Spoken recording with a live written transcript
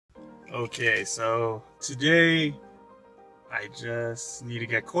Okay, so today I just need to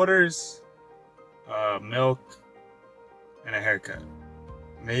get quarters, milk, and a haircut.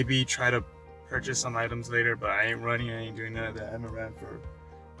 Maybe try to purchase some items later, but I ain't running, I ain't doing none of that. I haven't ran for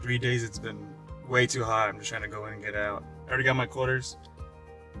 3 days. It's been way too hot. I'm just trying to go in and get out. I already got my quarters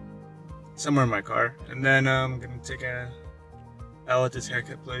somewhere in my car. And then I'm gonna take a L at this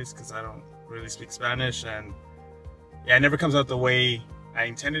haircut place because I don't really speak Spanish, and yeah, it never comes out the way I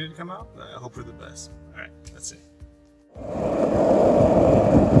intended it to come out, but I hope for the best. Alright, let's see.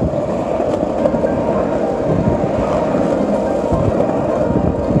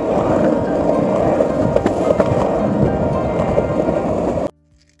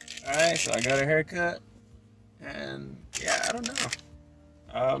 Alright, so I got a haircut, and yeah, I don't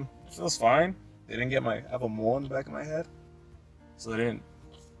know. It feels fine. They didn't get I have a mole in the back of my head, so they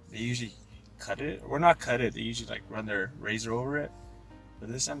usually cut it, or not cut it, they usually like run their razor over it. But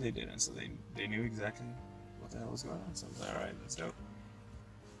this time they didn't, so they knew exactly what the hell was going on. So I was like, alright, that's dope.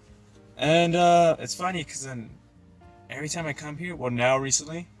 And it's funny because then every time I come here, well now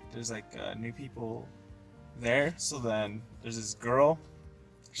recently, there's like new people there. So then there's this girl,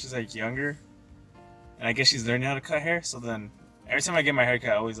 she's like younger, and I guess she's learning how to cut hair. So then every time I get my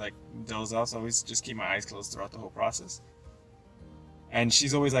haircut, I always like doze off, so I always just keep my eyes closed throughout the whole process. And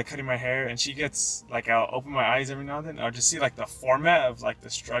she's always like cutting my hair, and she gets like, I'll open my eyes every now and then, I'll just see like the format of like the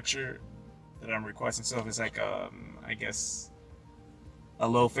structure that I'm requesting. So if it's like I guess a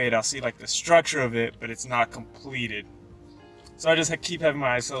low fade, I'll see like the structure of it, but it's not completed. So I just keep having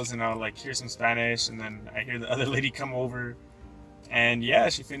my eyes closed, and I'll like hear some Spanish, and then I hear the other lady come over, and yeah,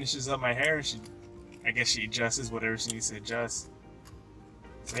 she finishes up my hair. I guess she adjusts whatever she needs to adjust.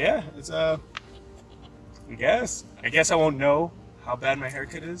 So yeah, it's I guess I won't know how bad my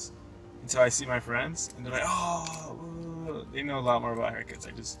haircut is until I see my friends, and they're like, oh, they know a lot more about haircuts.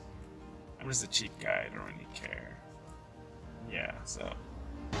 I'm just a cheap guy. I don't really care. Yeah, so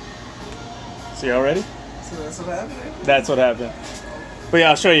y'all ready? So that's what happened? That's what happened. But yeah,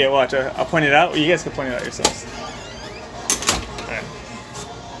 I'll show you. Watch, I'll point it out. You guys can point it out yourselves. Alright.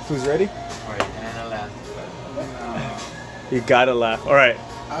 Who's ready? Alright, and I laugh. You gotta laugh. Alright.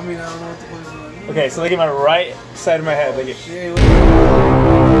 I mean, I don't know what the point is. Okay, so look at my right side of my head. Look at Shit, see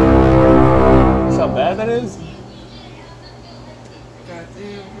how bad that is? God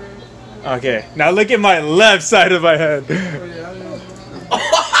damn, bro. Okay, now look at my left side of my head.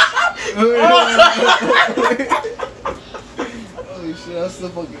 Holy shit, that's the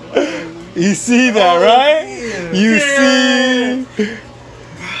fucking. You see that, right? You see?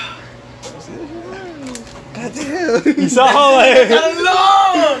 God damn. You saw how like.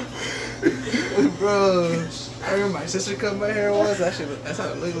 Bro, I remember my sister cut my hair once. That's how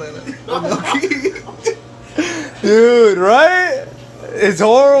it looked like. Dude, right? It's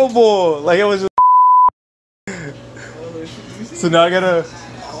horrible. Like it was just. So now I gotta.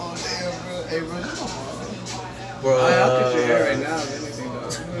 Oh damn, bro. Hey, bro. I'll cut your hair right now.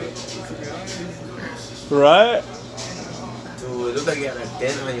 Right? Dude, it looks like you got a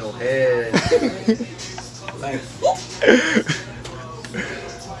dent on your head. Like.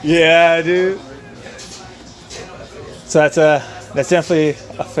 Yeah, dude. So that's definitely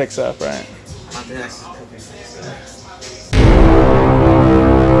a fix up, right?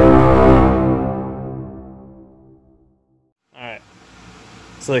 Alright.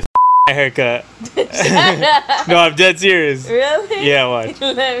 So like my haircut. No, I'm dead serious. Really? Yeah, watch.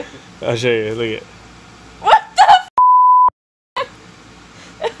 I'll show you. Look at. What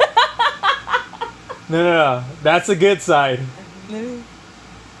the No. That's a good side.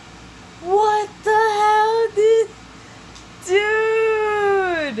 What the hell, dude?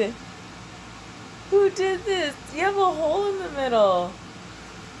 Who did this? You have a hole in the middle.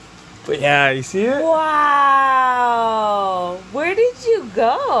 But yeah, you see it? Wow. Where did you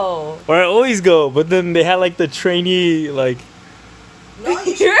go? Where I always go, but then they had like the trainee like.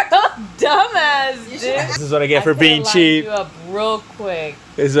 You're a dumbass, dude. This is what I get for being cheap. You up real quick.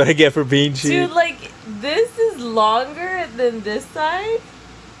 This is what I get for being cheap. Dude, like this is longer than this side.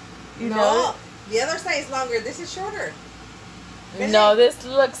 You know? The other side is longer. This is shorter. No, this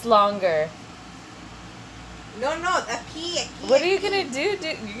looks longer. No, aquí. What are you gonna do?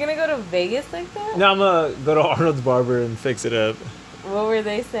 You're gonna go to Vegas like that? No, I'm gonna go to Arnold's barber and fix it up. What were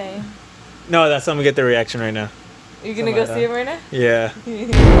they saying? No, that's I'm gonna get the reaction right now. You're gonna go see him right now? Yeah.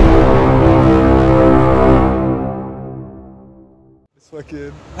 It's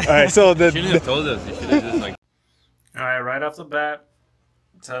fucking. Alright, so the. You shouldn't have told us. You should have just like. Alright, right off the bat,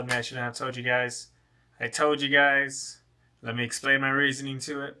 tell me I shouldn't have told you guys. I told you guys. Let me explain my reasoning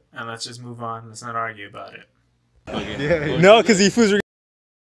to it, and let's just move on. Let's not argue about it. Okay. No, because he fools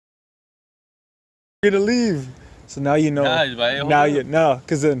You're gonna leave. So now you know. Now you know,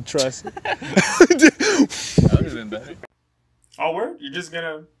 cause then trust. That would have been better. Oh, word? You're just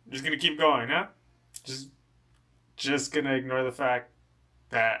gonna keep going, huh? Just gonna ignore the fact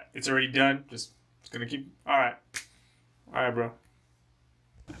that it's already done. Just gonna keep. All right, bro.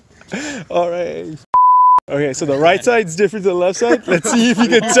 All right. Okay, so the right side's different than the left side. Let's see if you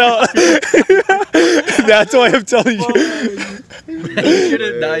can tell. That's why I'm telling you. You should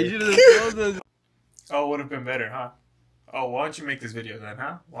have told us. Oh, would have been better, huh? Oh, why don't you make this video then,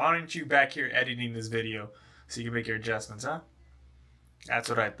 huh? Why aren't you back here editing this video so you can make your adjustments, huh? That's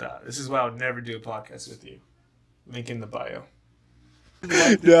what I thought. This is why I would never do a podcast with you. Link in the bio.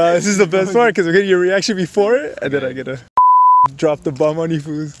 Yeah, this is the best part because we're getting your reaction before it, and then I get to drop the bomb on you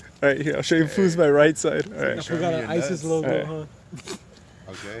foos. All right, here, I'll show you foos my right side. All right. I forgot an ISIS logo, huh?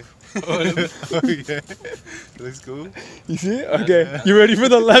 Okay. Okay. Looks cool. You see it? Okay. You ready for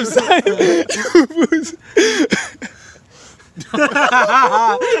the left side? Foos.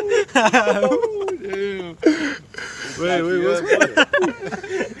 Wait, what's that?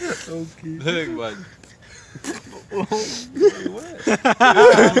 Okay. Look, bud.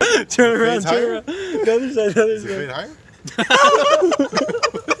 Turn around. The other side, the other Is it side. a bit higher?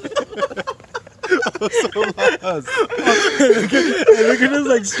 I'm so lost. Look at us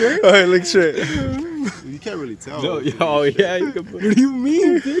like straight. All right, look straight. You can't really tell. Oh yeah, you can put. What do you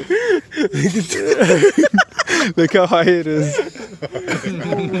mean, dude? Look how high it is.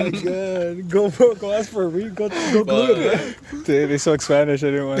 Oh my god. Go ask for a read. Go glue it. They spoke Spanish. I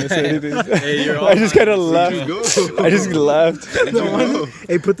didn't want to say anything. Hey, you're I just kind of laughed. Go. I just laughed.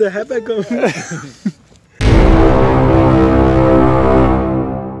 Hey, put the hat back on.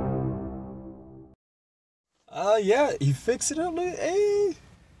 Yeah, he fixed it up. Look, hey,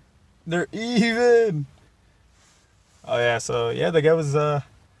 they're even. Oh yeah, so yeah, the guy was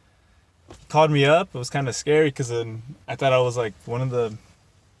called me up. It was kind of scary because then I thought I was like I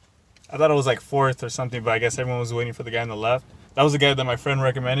thought I was like fourth or something, but I guess everyone was waiting for the guy on the left. That was the guy that my friend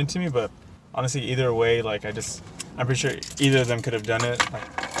recommended to me, but honestly, either way, like I'm pretty sure either of them could have done it. Like,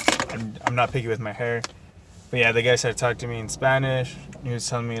 I'm not picky with my hair, but yeah, the guy started talking to me in Spanish. He was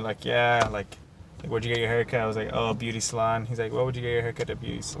telling me like, yeah, like where'd you get your haircut? I was like, oh, beauty salon. He's like, what would you get your haircut at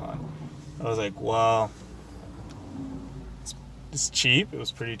beauty salon? I was like, well, it's cheap. It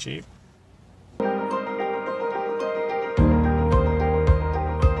was pretty cheap.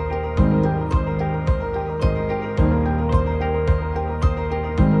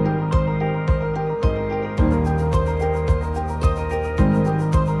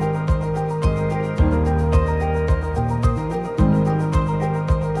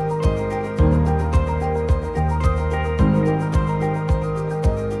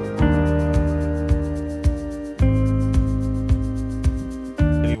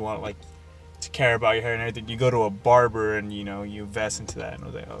 Care about your hair and everything, you go to a barber and you invest into that. And I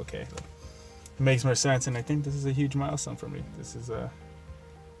was like, okay, it makes more sense. And I think this is a huge milestone for me. This is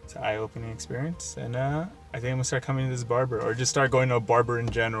it's an eye-opening experience, and I think I'm gonna start coming to this barber or just start going to a barber in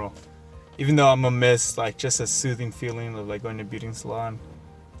general. Even though I'm gonna miss like just a soothing feeling of like going to a beauty salon,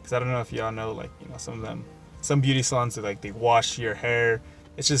 because I don't know if y'all know, like some beauty salons they wash your hair.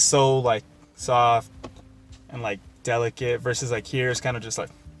 It's just so like soft and like delicate versus like here it's kind of just like.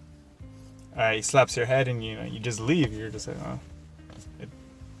 He slaps your head and you just leave. You're just like, oh,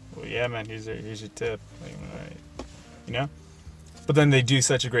 well, yeah, man. Here's your tip. Like, all right, But then they do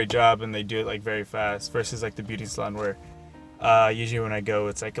such a great job and they do it like very fast. Versus like the beauty salon where usually when I go,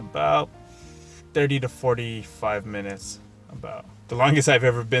 it's like about 30 to 45 minutes. About the longest I've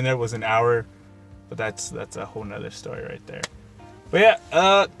ever been there was an hour, but that's a whole nother story right there. But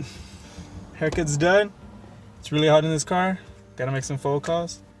yeah, haircut's done. It's really hot in this car. Gotta make some phone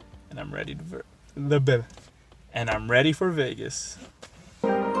calls. And I'm ready for Vegas.